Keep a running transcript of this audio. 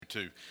2.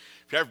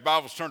 If you have your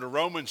Bibles, turn to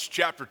Romans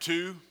chapter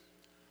 2.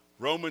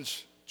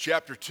 Romans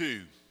chapter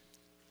 2.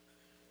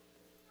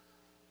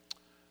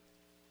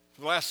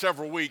 For the last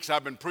several weeks,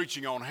 I've been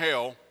preaching on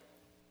hell,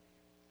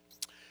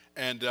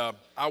 and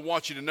I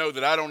want you to know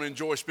that I don't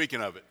enjoy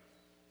speaking of it.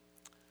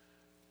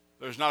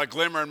 There's not a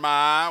glimmer in my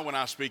eye when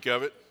I speak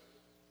of it.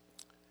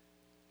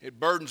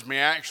 It burdens me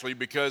actually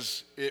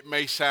because it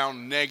may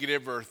sound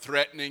negative or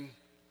threatening,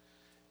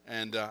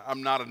 and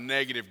I'm not a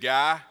negative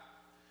guy,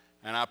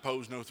 and I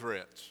pose no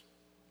threats.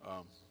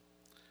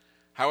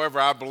 However,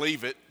 I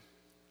believe it,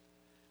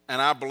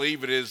 and I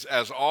believe it is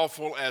as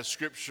awful as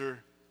Scripture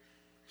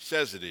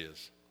says it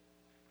is.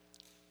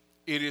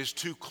 It is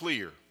too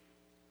clear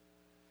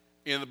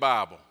in the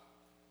Bible,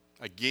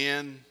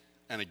 again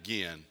and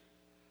again,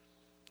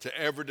 to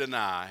ever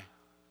deny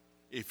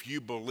if you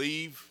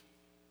believe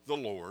the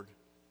Lord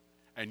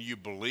and you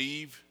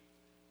believe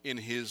in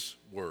His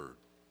Word.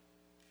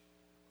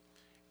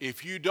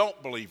 If you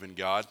don't believe in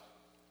God,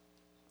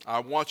 I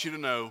want you to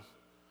know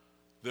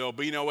there'll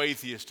be no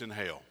atheist in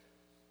hell,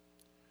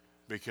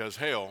 because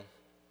hell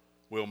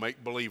will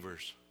make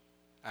believers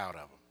out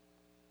of them.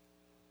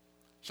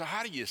 So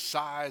how do you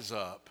size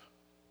up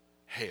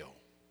hell?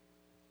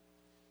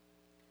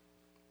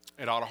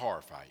 It ought to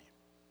horrify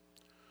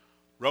you.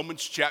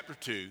 Romans chapter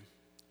 2,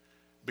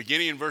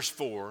 beginning in verse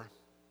 4,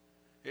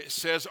 it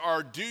says,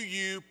 "Or do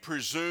you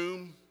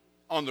presume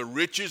on the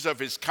riches of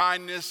His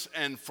kindness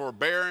and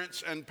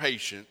forbearance and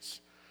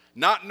patience,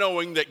 not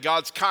knowing that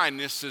God's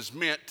kindness is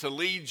meant to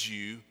lead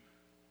you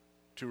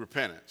to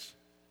repentance?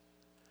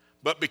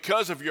 But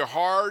because of your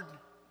hard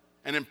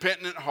and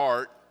impenitent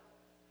heart,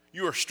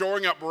 you are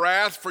storing up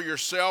wrath for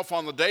yourself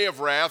on the day of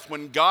wrath,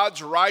 when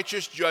God's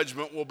righteous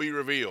judgment will be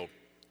revealed.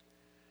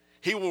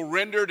 He will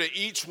render to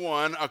each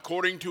one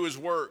according to his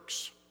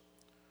works.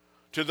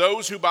 To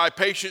those who by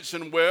patience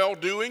and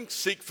well-doing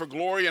seek for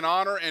glory and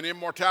honor and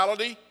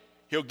immortality,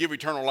 He'll give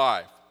eternal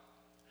life.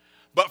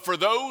 But for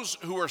those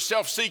who are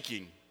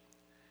self-seeking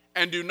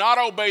and do not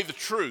obey the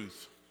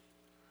truth,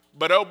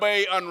 but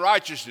obey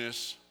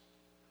unrighteousness,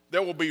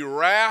 there will be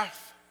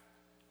wrath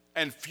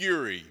and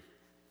fury.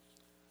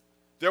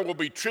 There will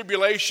be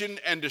tribulation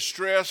and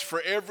distress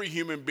for every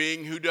human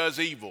being who does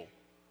evil,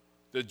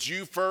 the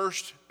Jew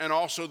first and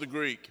also the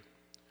Greek.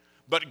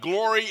 But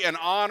glory and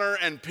honor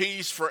and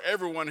peace for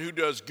everyone who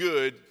does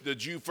good, the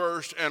Jew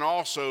first and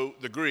also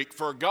the Greek.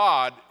 For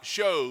God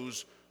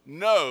shows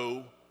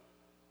no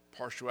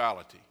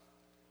partiality."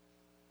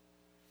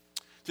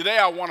 Today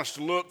I want us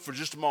to look for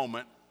just a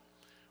moment,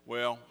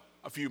 well,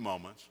 a few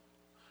moments,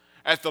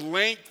 at the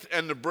length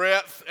and the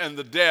breadth and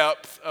the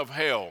depth of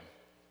hell.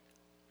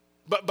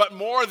 But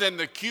more than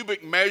the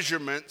cubic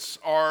measurements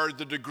or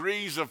the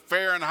degrees of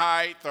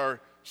Fahrenheit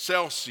or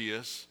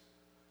Celsius,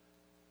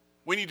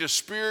 we need to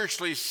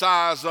spiritually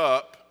size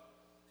up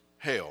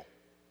hell.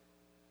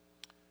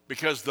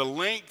 Because the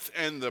length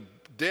and the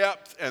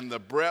depth and the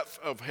breadth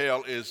of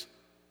hell is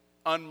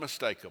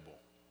unmistakable.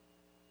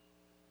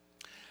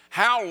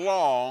 How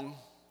long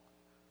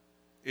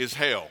is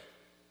hell?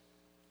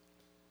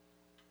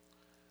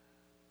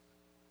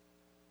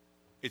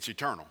 It's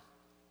eternal.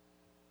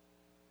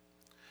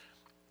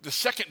 The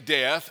second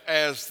death,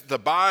 as the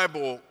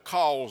Bible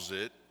calls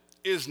it,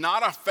 is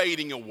not a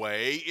fading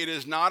away. It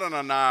is not an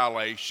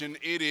annihilation.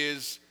 It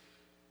is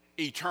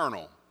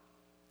eternal.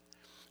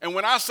 And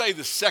when I say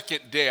the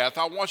second death,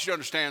 I want you to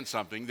understand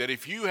something, that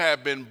if you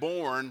have been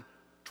born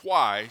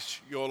twice,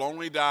 you'll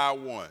only die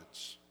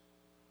once.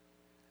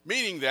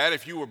 Meaning that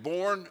if you were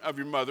born of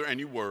your mother, and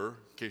you were,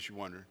 in case you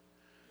wondered,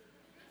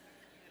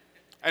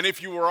 and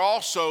if you were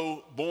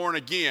also born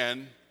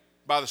again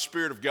by the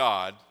Spirit of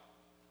God,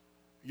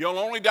 you'll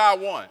only die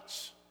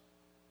once.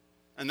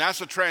 And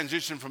that's a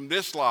transition from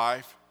this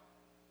life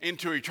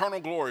into eternal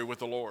glory with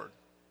the Lord.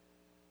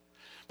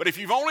 But if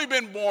you've only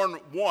been born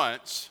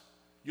once,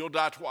 you'll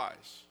die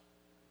twice.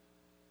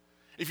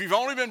 If you've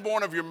only been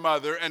born of your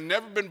mother and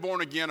never been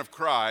born again of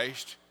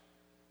Christ,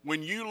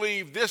 when you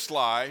leave this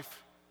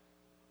life,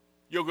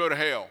 you'll go to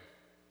hell.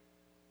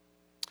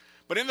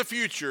 But in the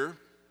future,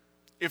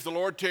 if the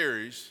Lord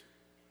tarries,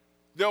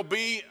 there'll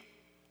be,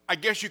 I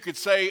guess you could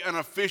say, an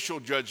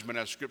official judgment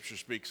as Scripture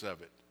speaks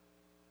of it,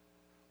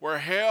 where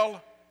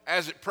hell,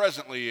 as it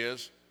presently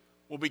is,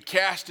 will be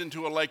cast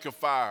into a lake of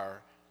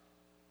fire.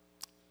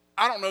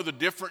 I don't know the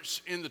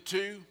difference in the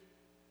two,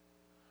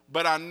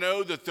 but I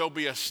know that there'll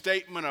be a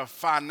statement of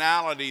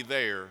finality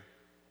there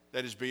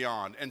that is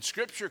beyond. And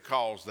Scripture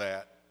calls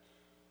that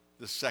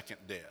the second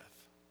death.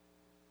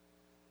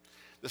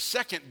 The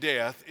second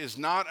death is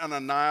not an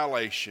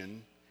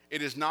annihilation.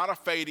 It is not a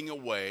fading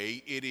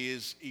away. It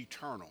is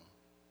eternal.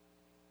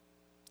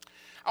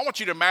 I want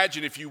you to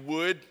imagine, if you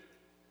would,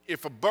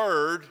 if a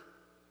bird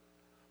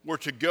were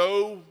to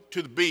go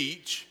to the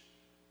beach,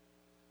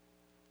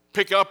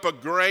 pick up a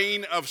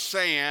grain of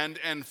sand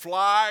and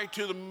fly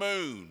to the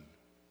moon,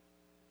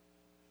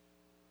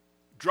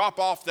 drop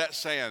off that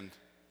sand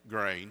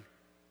grain,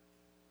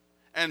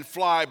 and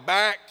fly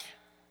back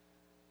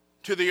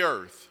to the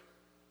earth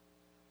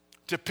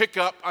to pick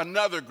up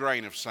another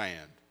grain of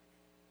sand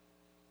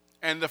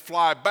and to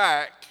fly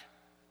back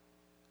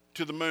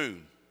to the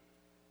moon.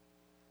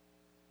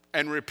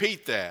 And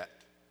repeat that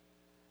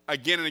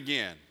again and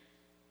again.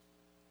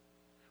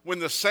 When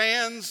the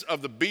sands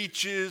of the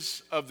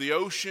beaches of the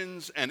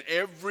oceans and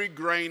every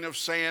grain of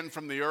sand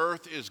from the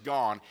earth is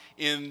gone,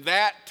 in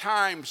that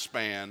time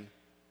span,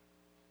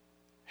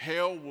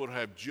 hell would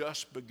have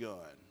just begun.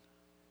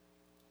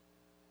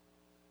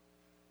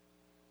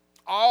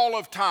 All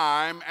of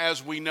time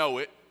as we know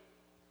it,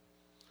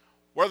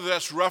 whether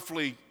that's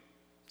roughly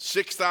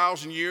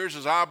 6,000 years,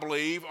 as I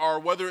believe,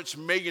 or whether it's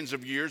millions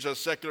of years, as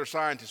secular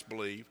scientists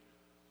believe,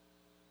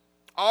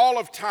 all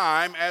of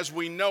time as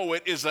we know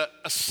it is a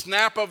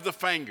snap of the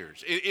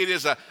fingers. It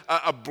is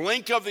a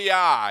blink of the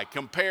eye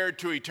compared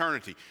to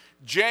eternity.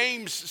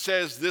 James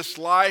says this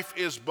life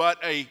is but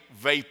a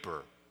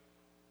vapor.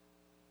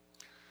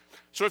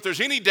 So if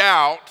there's any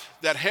doubt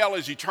that hell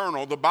is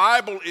eternal, the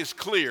Bible is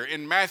clear.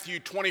 In Matthew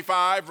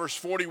 25, verse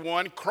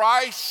 41,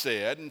 Christ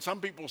said, and some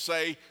people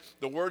say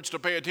the words to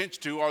pay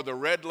attention to are the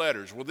red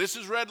letters. Well, this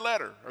is red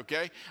letter,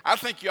 okay? I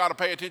think you ought to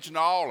pay attention to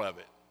all of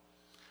it.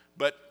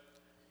 But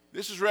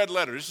this is red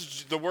letter. This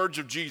is the words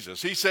of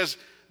Jesus. He says,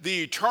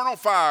 the eternal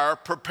fire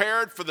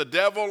prepared for the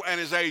devil and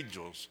his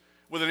angels,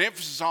 with an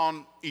emphasis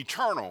on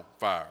eternal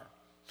fire.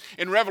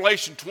 In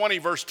Revelation 20,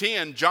 verse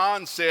 10,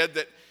 John said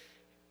that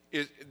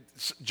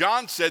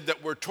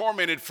we're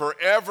tormented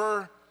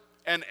forever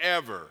and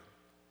ever.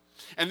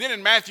 And then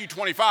in Matthew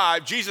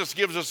 25, Jesus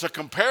gives us a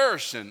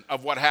comparison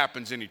of what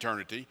happens in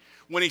eternity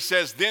when he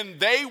says, then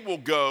they will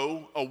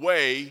go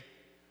away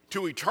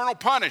to eternal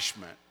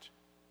punishment,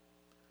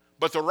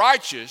 but the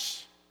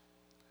righteous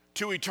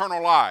to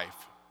eternal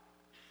life.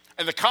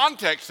 And the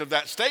context of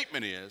that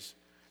statement is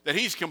that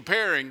he's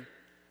comparing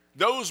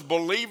those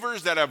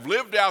believers that have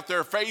lived out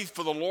their faith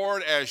for the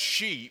Lord as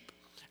sheep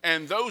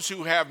and those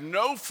who have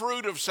no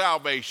fruit of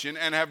salvation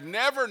and have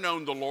never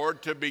known the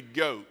Lord to be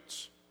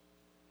goats.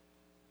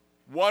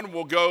 One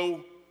will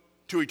go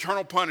to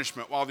eternal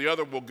punishment while the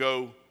other will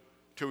go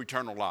to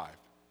eternal life.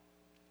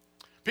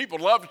 People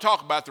love to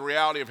talk about the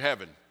reality of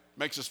heaven.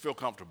 Makes us feel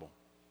comfortable.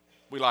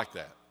 We like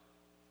that.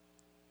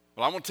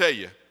 Well, I'm going to tell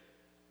you,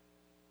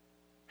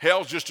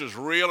 hell's just as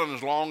real and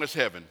as long as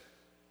heaven.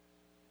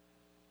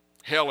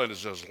 Hell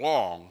is as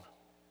long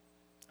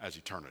as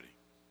eternity.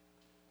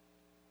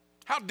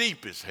 How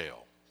deep is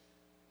hell?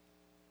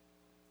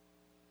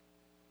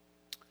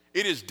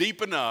 It is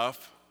deep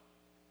enough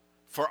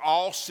for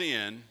all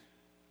sin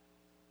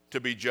to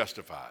be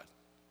justified.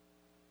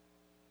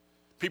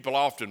 People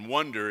often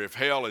wonder if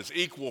hell is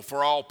equal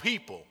for all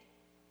people.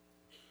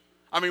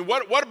 I mean,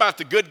 what about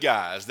the good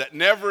guys that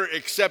never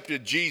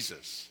accepted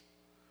Jesus?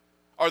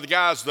 Or the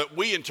guys that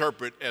we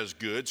interpret as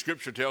good?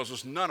 Scripture tells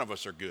us none of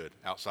us are good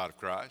outside of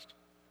Christ.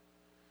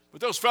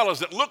 But those fellows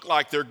that look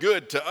like they're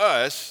good to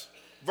us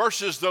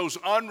versus those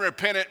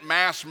unrepentant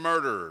mass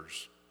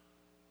murderers.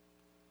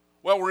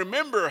 Well,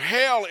 remember,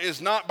 hell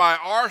is not by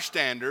our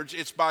standards,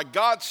 it's by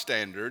God's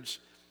standards.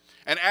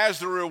 And as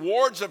the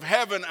rewards of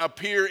heaven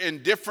appear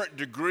in different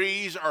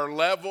degrees or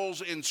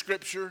levels in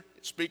Scripture,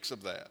 it speaks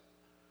of that.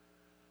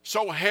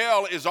 So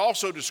hell is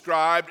also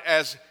described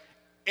as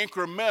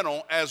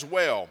incremental as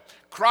well.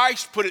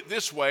 Christ put it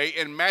this way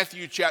in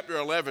Matthew chapter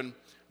 11,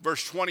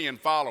 verse 20 and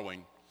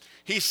following.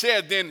 He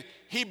said, it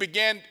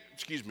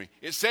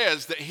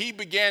says that he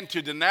began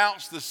to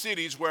denounce the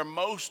cities where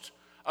most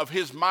of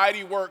his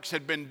mighty works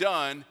had been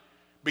done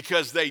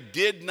because they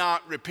did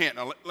not repent.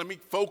 Now, let me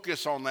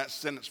focus on that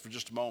sentence for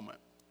just a moment.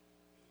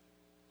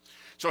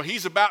 So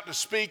he's about to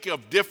speak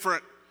of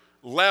different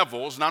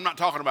levels, and I'm not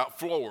talking about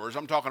floors,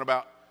 I'm talking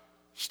about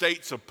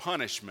states of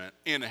punishment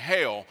in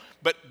hell.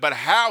 But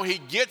how he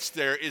gets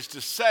there is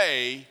to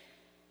say,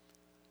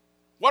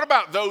 what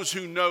about those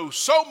who know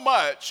so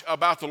much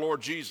about the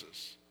Lord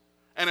Jesus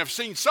and have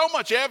seen so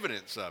much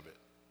evidence of it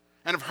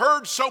and have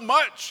heard so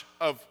much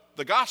of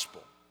the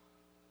gospel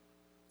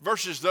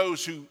versus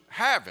those who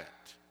haven't?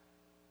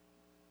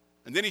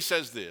 And then he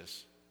says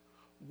this,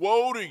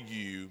 woe to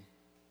you,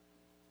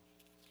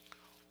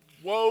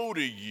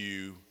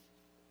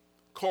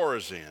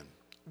 Chorazin,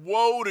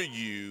 woe to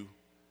you,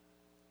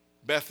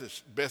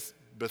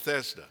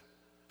 Bethesda.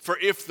 For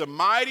if the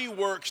mighty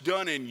works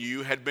done in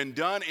you had been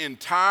done in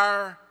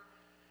Tyre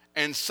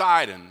and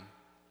Sidon,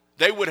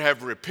 they would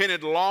have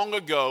repented long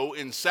ago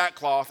in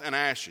sackcloth and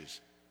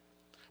ashes.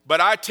 But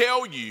I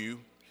tell you,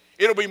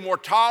 it'll be more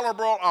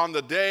bearable on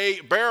the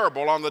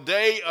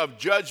day of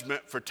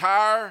judgment for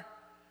Tyre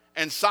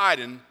and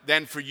Sidon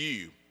than for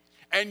you.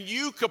 And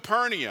you,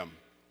 Capernaum,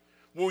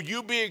 will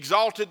you be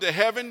exalted to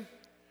heaven?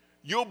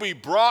 You'll be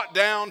brought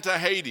down to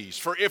Hades.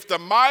 For if the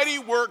mighty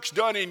works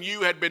done in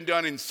you had been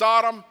done in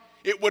Sodom,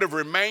 it would have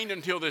remained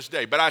until this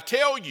day. But I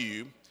tell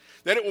you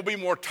that it will be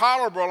more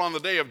tolerable on the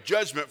day of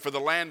judgment for the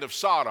land of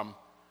Sodom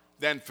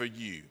than for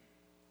you.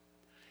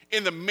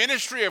 In the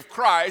ministry of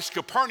Christ,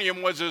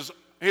 Capernaum was his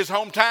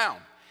hometown.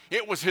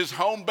 It was his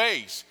home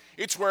base.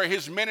 It's where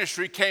his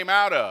ministry came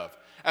out of.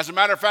 As a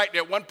matter of fact,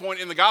 at one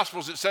point in the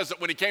Gospels, it says that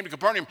when he came to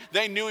Capernaum,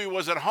 they knew he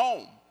was at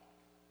home.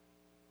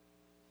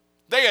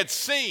 They had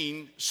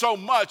seen so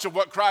much of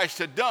what Christ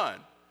had done.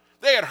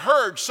 They had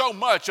heard so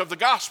much of the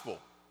gospel.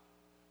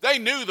 They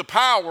knew the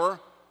power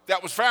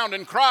that was found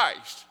in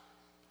Christ.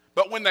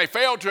 But when they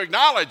failed to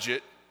acknowledge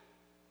it,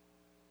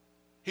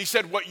 he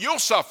said, what you'll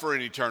suffer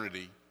in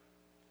eternity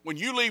when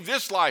you leave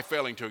this life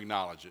failing to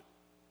acknowledge it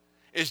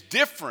is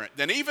different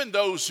than even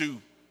those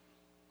who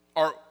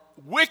are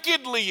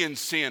wickedly in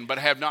sin but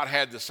have not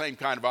had the same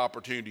kind of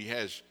opportunity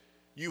as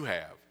you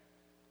have.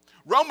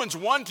 Romans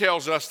 1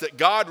 tells us that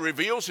God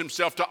reveals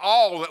himself to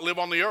all that live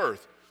on the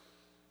earth.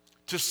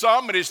 To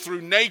some it is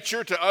through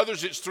nature, to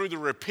others it's through the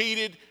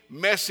repeated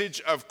message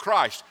of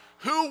Christ.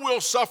 Who will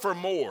suffer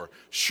more?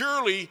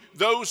 Surely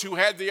those who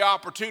had the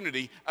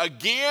opportunity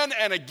again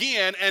and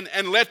again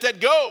and let that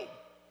go.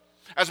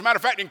 As a matter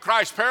of fact, in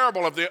Christ's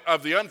parable of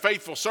the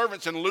unfaithful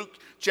servants in Luke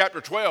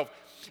chapter 12,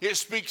 it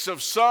speaks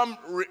of some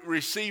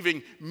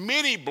receiving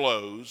many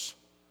blows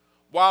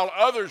while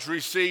others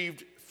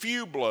received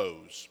few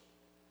blows.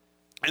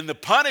 And the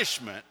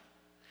punishment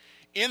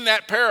in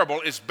that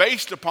parable is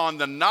based upon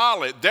their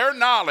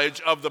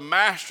knowledge of the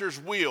master's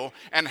will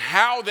and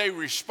how they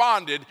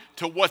responded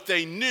to what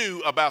they knew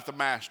about the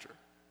master.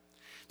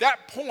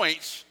 That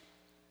points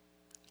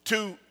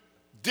to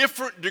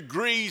different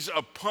degrees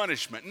of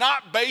punishment,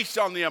 not based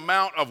on the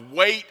amount of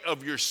weight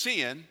of your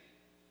sin,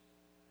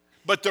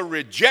 but the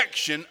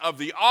rejection of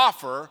the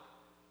offer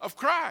of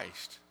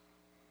Christ.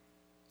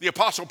 The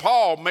Apostle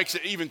Paul makes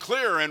it even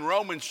clearer in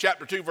Romans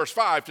chapter 2, verse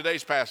 5,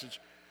 today's passage,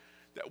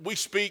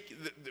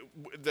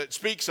 that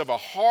speaks of a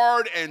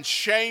hard and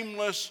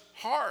shameless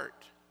heart.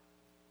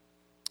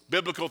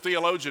 Biblical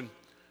theologian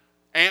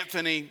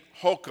Anthony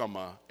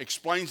Hoekema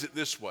explains it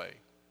this way,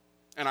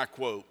 and I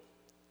quote,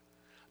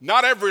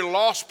 "Not every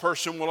lost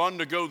person will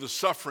undergo the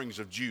sufferings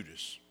of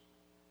Judas.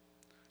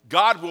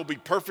 God will be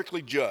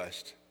perfectly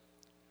just,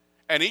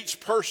 and each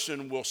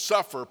person will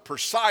suffer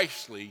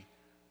precisely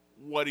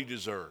what he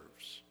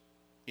deserves."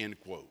 End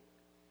quote.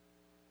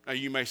 Now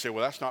you may say,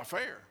 well, that's not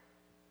fair.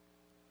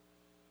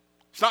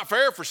 It's not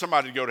fair for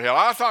somebody to go to hell.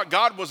 I thought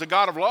God was a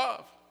God of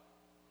love.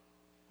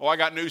 Oh, I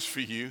got news for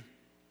you.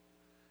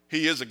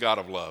 He is a God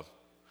of love.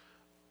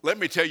 Let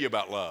me tell you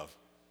about love.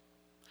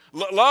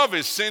 Love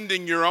is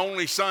sending your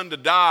only son to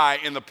die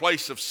in the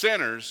place of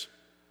sinners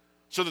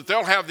so that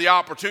they'll have the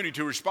opportunity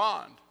to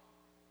respond.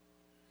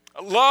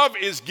 Love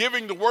is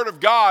giving the word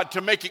of God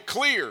to make it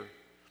clear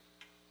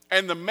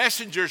and the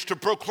messengers to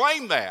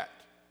proclaim that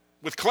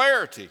with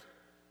clarity.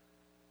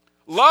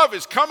 Love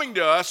is coming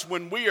to us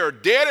when we are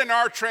dead in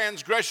our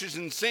transgressions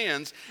and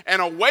sins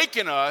and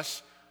awaken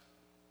us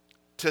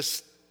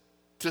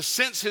to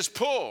sense his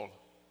pull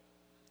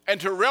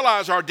and to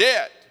realize our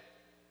debt.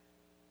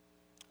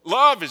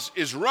 Love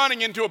is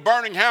running into a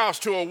burning house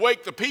to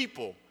awake the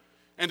people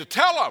and to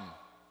tell them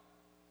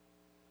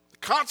the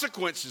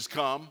consequences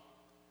come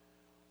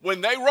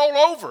when they roll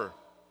over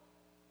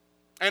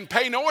and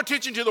pay no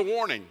attention to the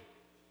warning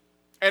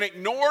and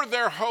ignore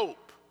their hope.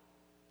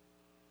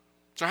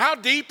 So how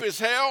deep is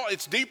hell?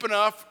 It's deep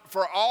enough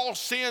for all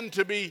sin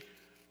to be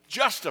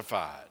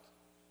justified.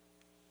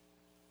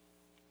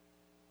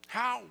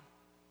 How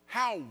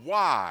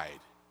wide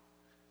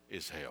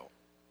is hell?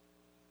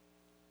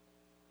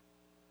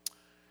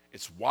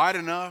 It's wide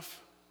enough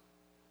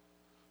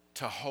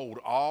to hold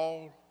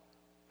all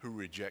who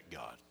reject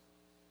God.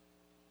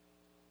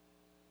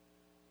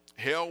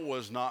 Hell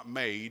was not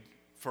made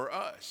for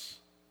us.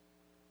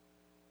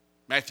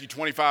 Matthew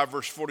 25,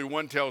 verse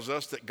 41 tells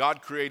us that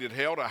God created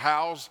hell to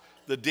house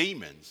the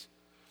demons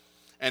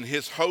and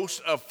his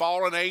host of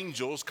fallen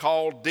angels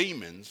called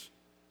demons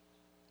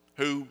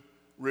who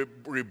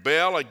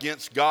rebel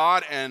against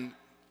God and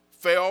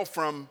fell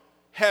from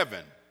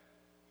heaven.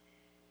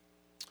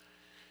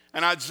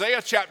 And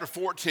Isaiah chapter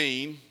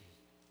 14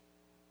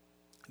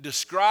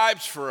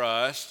 describes for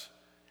us,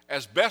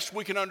 as best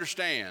we can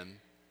understand,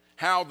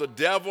 how the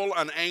devil,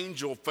 an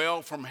angel,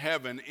 fell from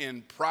heaven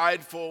in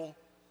prideful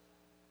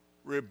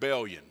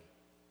rebellion.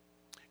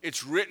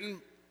 It's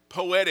written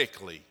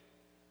poetically,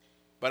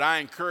 but I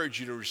encourage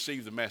you to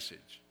receive the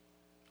message.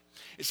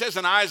 It says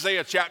in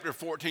Isaiah chapter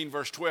 14,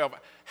 verse 12,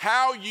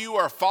 "How you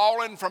are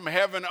fallen from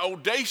heaven, O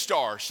day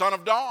star, son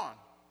of dawn.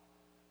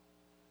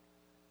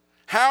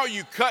 How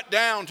you cut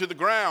down to the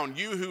ground,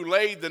 you who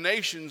laid the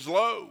nations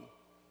low.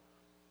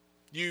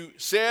 You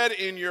said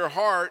in your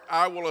heart,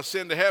 I will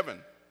ascend to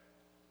heaven.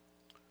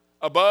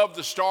 Above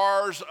the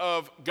stars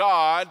of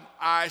God,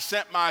 I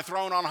set my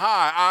throne on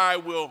high. I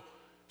will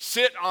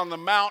sit on the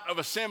mount of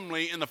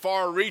assembly in the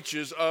far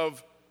reaches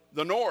of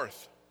the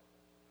north.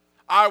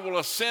 I will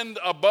ascend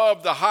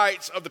above the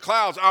heights of the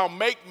clouds. I'll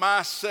make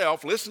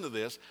myself," listen to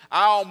this,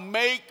 "I'll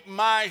make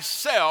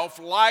myself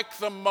like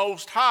the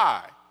Most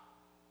High."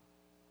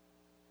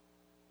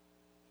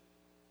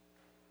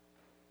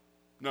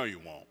 No, you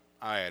won't.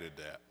 I added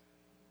that.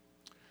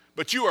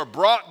 "But you are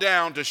brought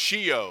down to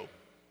Sheol,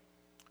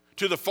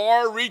 to the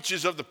far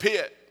reaches of the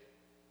pit.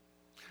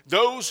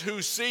 Those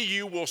who see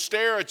you will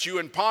stare at you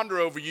and ponder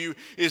over you.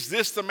 Is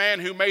this the man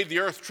who made the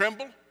earth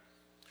tremble?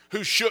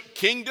 Who shook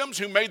kingdoms,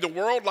 who made the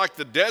world like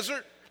a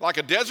desert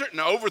and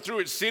overthrew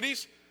its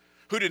cities?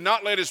 who did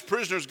not let his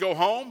prisoners go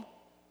home?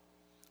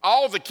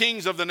 All the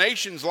kings of the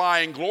nations lie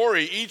in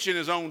glory, each in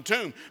his own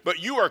tomb.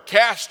 But you are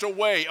cast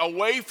away,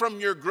 away from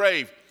your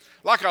grave,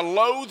 like a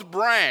loathed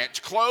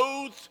branch,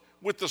 clothed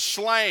with the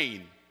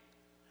slain.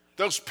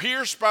 Those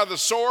pierced by the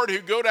sword who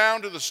go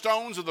down to the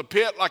stones of the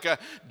pit like a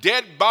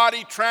dead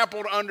body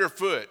trampled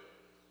underfoot.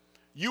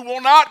 You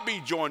will not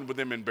be joined with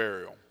them in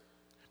burial.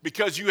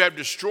 Because you have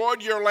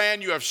destroyed your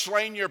land, you have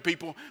slain your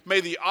people.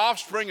 May the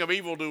offspring of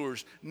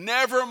evildoers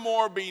never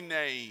more be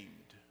named.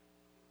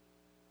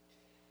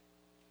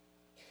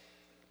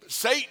 But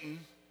Satan,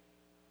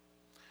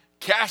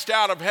 cast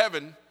out of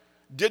heaven,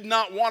 did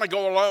not want to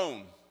go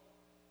alone.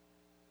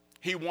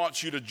 He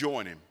wants you to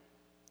join him.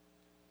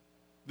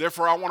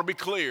 Therefore, I want to be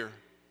clear.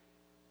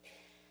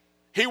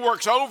 He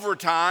works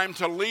overtime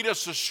to lead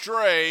us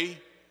astray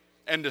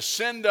and to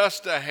send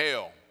us to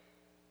hell.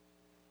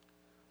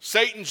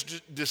 Satan's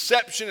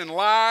deception and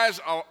lies,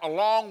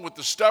 along with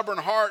the stubborn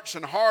hearts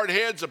and hard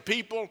heads of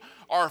people,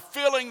 are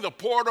filling the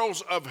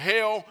portals of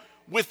hell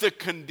with the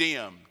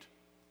condemned.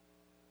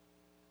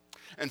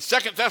 And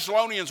 2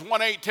 Thessalonians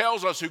 1:8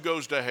 tells us who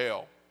goes to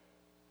hell.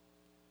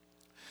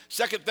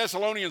 2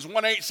 Thessalonians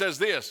 1:8 says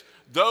this: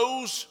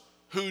 those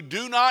who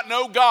do not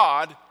know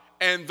God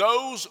and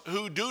those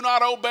who do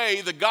not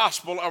obey the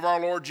gospel of our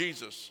Lord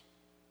Jesus.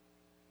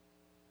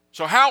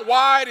 So how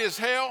wide is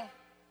hell?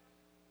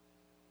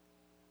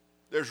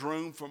 There's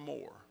room for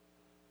more.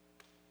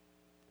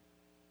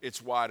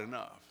 It's wide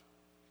enough.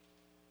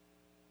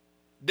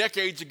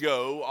 Decades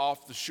ago,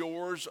 off the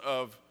shores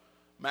of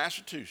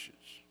Massachusetts,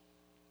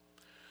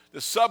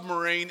 the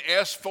submarine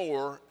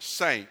S4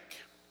 sank.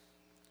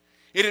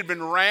 It had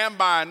been rammed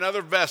by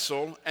another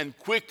vessel, and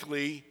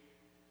quickly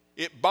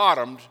it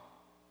bottomed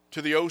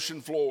to the ocean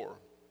floor.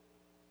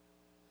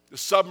 The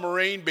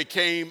submarine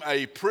became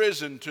a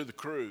prison to the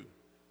crew.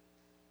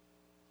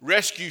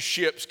 Rescue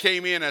ships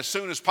came in as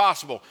soon as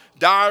possible.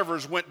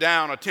 Divers went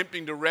down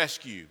attempting to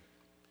rescue.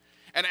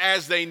 And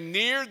as they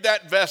neared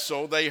that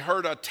vessel, they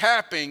heard a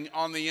tapping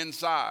on the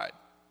inside.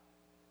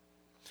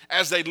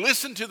 As they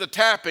listened to the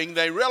tapping,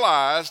 they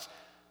realized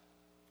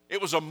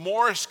it was a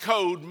Morse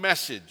code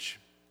message.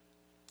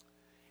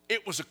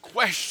 It was a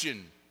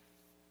question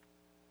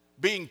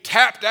being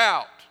tapped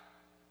out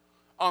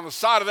on the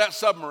side of that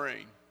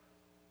submarine.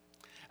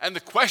 And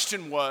the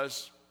question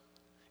was,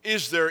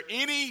 is there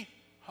any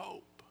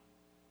hope?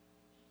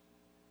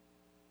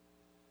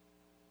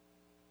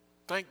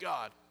 Thank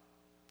God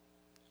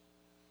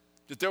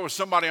that there was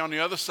somebody on the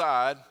other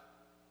side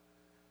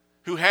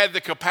who had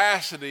the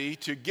capacity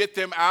to get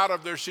them out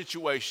of their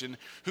situation,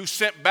 who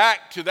sent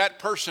back to that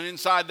person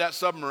inside that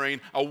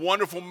submarine a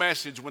wonderful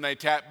message when they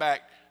tapped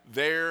back: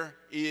 there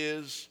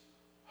is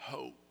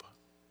hope.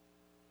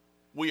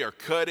 We are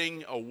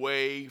cutting a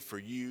way for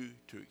you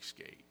to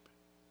escape.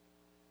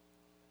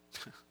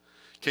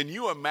 Can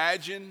you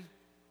imagine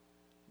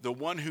the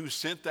one who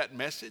sent that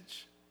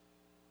message?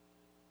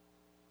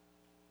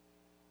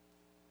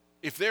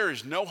 If there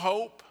is no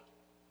hope,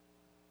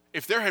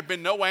 if there had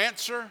been no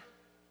answer,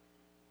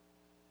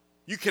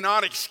 you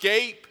cannot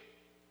escape.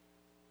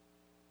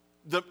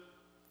 The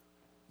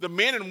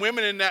men and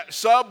women in that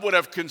sub would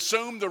have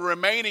consumed the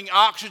remaining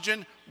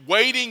oxygen,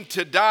 waiting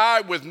to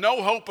die with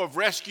no hope of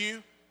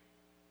rescue.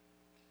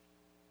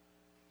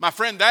 My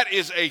friend, that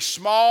is a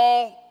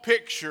small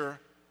picture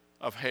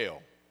of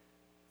hell.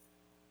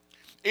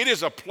 It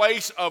is a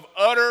place of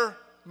utter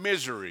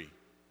misery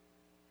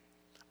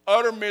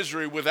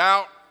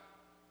without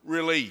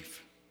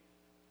relief.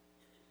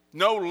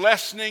 No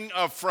lessening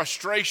of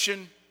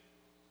frustration,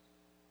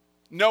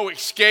 no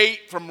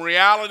escape from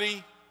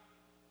reality,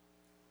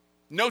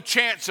 no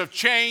chance of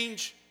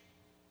change,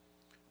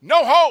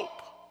 no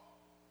hope.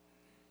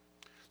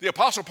 The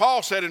Apostle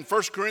Paul said in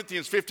 1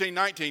 Corinthians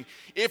 15:19,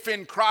 if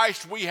in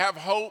Christ we have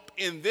hope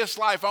in this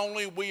life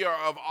only, we are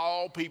of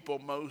all people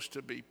most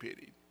to be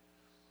pitied.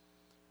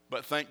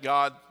 But thank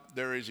God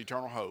there is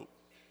eternal hope.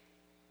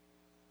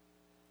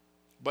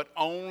 But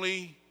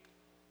only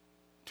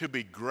to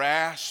be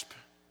grasped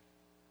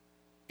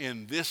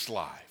in this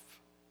life,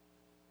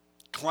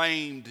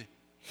 claimed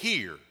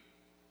here,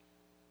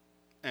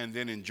 and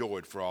then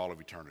enjoyed for all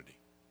of eternity.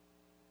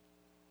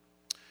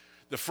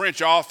 The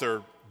French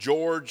author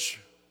Georges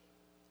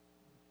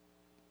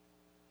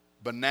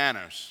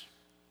Bernanos,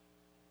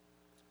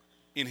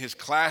 in his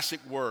classic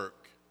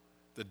work,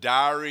 The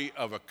Diary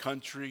of a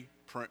Country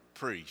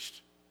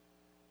Priest,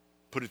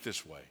 put it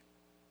this way.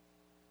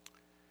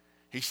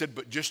 He said,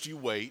 but just you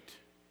wait.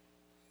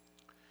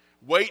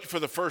 Wait for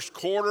the first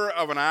quarter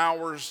of an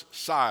hour's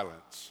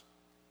silence.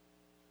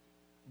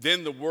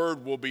 Then the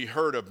word will be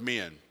heard of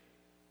men.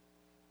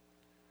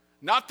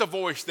 Not the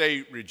voice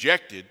they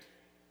rejected,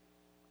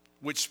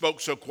 which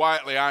spoke so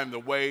quietly, I am the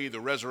way,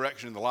 the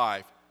resurrection, and the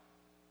life,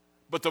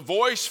 but the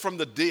voice from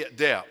the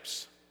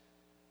depths.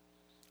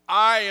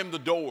 I am the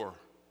door,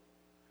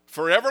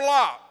 forever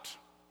locked,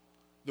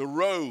 the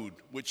road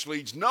which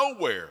leads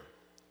nowhere,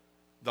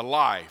 the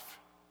life,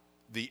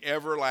 the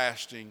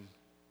everlasting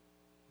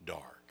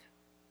dark.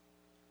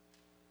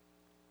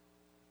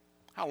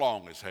 How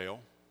long is hell?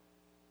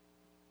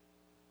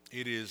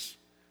 It is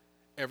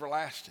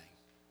everlasting.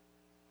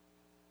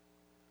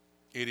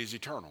 It is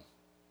eternal.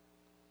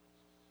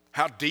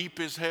 How deep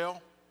is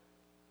hell?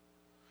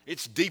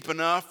 It's deep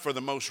enough for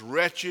the most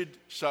wretched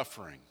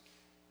suffering.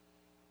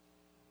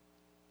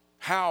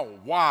 How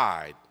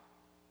wide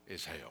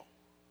is hell?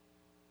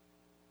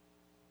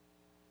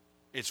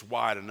 It's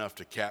wide enough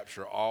to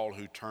capture all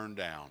who turn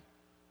down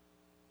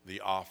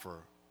the offer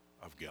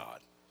of God.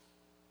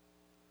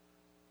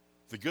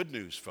 The good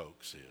news,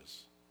 folks,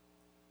 is,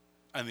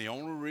 and the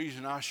only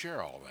reason I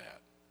share all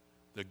that,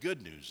 the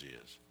good news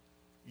is,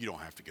 you don't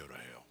have to go to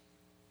hell.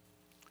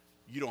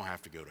 You don't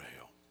have to go to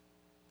hell.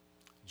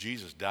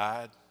 Jesus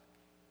died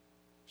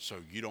so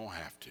you don't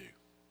have to,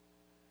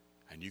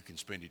 and you can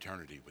spend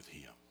eternity with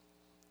him.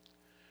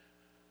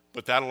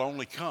 But that'll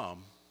only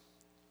come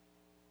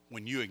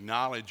when you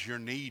acknowledge your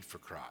need for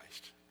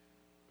Christ.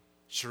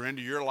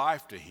 Surrender your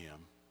life to him.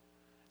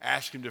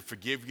 Ask him to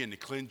forgive you and to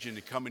cleanse you and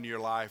to come into your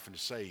life and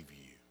to save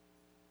you.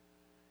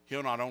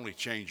 He'll not only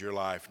change your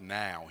life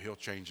now, he'll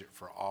change it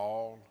for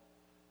all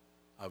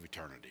of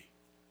eternity.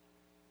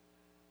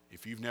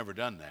 If you've never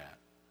done that,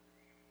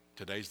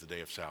 today's the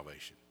day of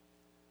salvation.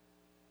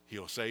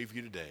 He'll save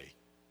you today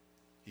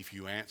if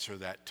you answer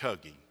that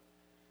tugging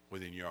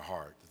within your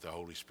heart that the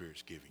Holy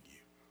Spirit's giving you.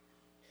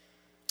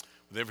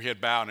 With every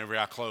head bowed and every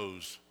eye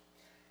closed,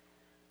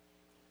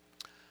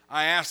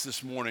 I asked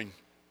this morning,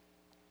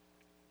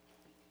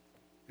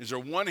 is there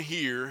one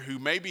here who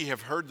maybe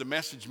have heard the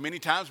message many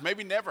times,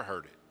 maybe never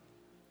heard it?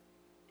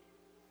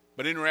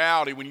 But in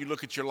reality, when you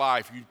look at your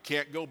life, you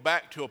can't go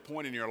back to a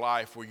point in your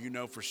life where you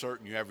know for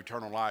certain you have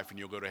eternal life and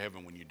you'll go to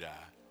heaven when you die.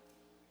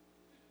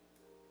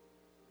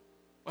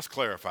 Let's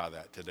clarify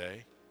that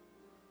today.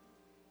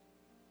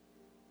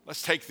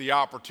 Let's take the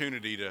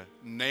opportunity to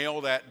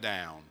nail that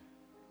down,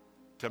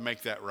 to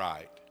make that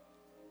right.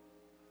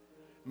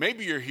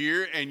 Maybe you're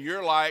here and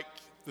you're like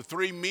the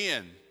three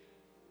men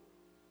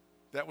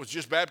that was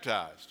just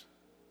baptized.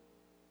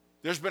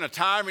 There's been a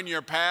time in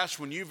your past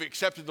when you've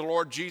accepted the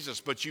Lord Jesus,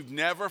 but you've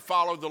never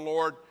followed the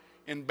Lord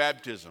in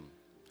baptism.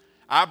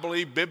 I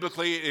believe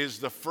biblically it is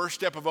the first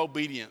step of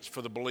obedience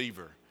for the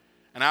believer.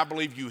 And I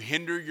believe you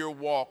hinder your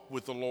walk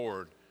with the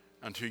Lord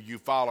until you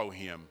follow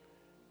him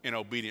in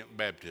obedient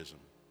baptism.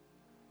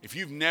 If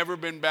you've never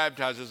been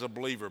baptized as a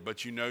believer,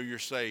 but you know you're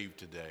saved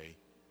today,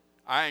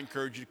 I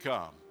encourage you to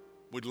come.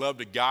 We'd love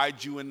to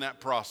guide you in that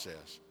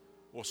process.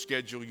 We'll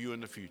schedule you in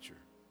the future.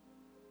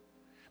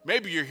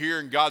 Maybe you're here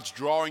and God's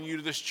drawing you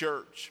to this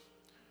church.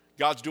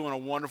 God's doing a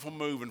wonderful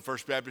move in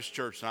First Baptist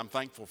Church, and I'm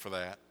thankful for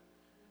that.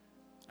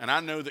 And I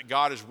know that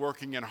God is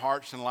working in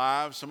hearts and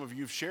lives. Some of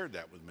you have shared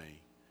that with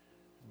me.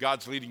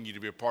 God's leading you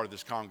to be a part of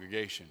this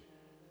congregation.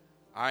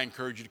 I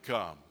encourage you to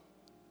come.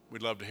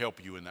 We'd love to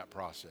help you in that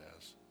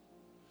process.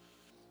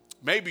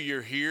 Maybe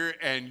you're here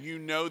and you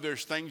know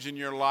there's things in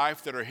your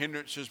life that are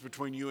hindrances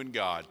between you and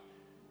God,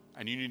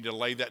 and you need to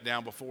lay that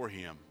down before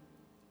him.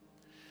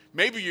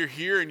 Maybe you're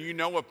here and you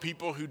know of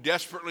people who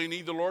desperately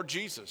need the Lord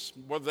Jesus,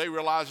 whether they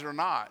realize it or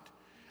not.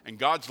 And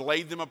God's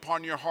laid them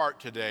upon your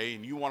heart today,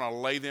 and you want to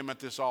lay them at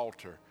this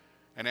altar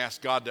and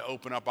ask God to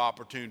open up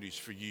opportunities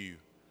for you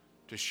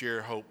to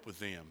share hope with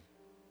them.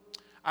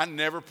 I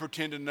never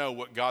pretend to know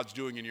what God's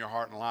doing in your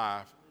heart and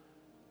life.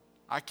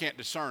 I can't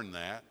discern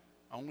that.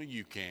 Only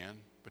you can,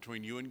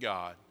 between you and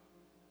God.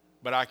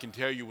 But I can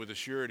tell you with a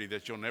surety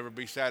that you'll never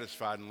be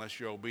satisfied unless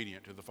you're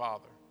obedient to the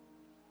Father.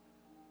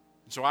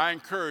 So I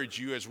encourage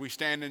you as we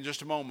stand in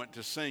just a moment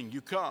to sing, you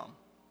come.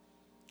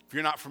 If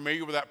you're not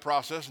familiar with that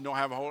process and don't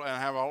have a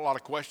whole lot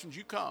of questions,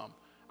 you come.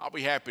 I'll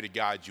be happy to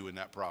guide you in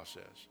that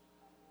process.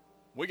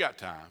 We got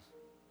time.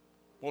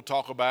 We'll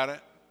talk about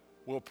it.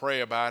 We'll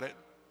pray about it.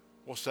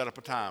 We'll set up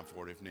a time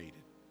for it if needed.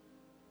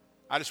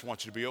 I just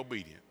want you to be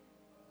obedient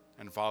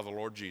and follow the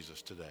Lord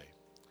Jesus today.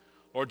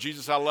 Lord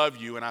Jesus, I love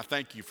you and I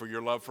thank you for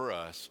your love for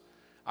us.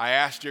 I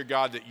ask, dear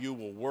God, that you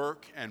will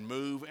work and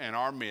move in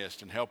our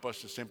midst and help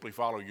us to simply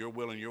follow your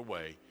will and your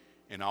way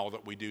in all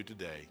that we do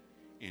today.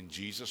 In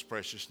Jesus'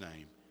 precious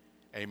name,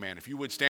 amen. If you would stand.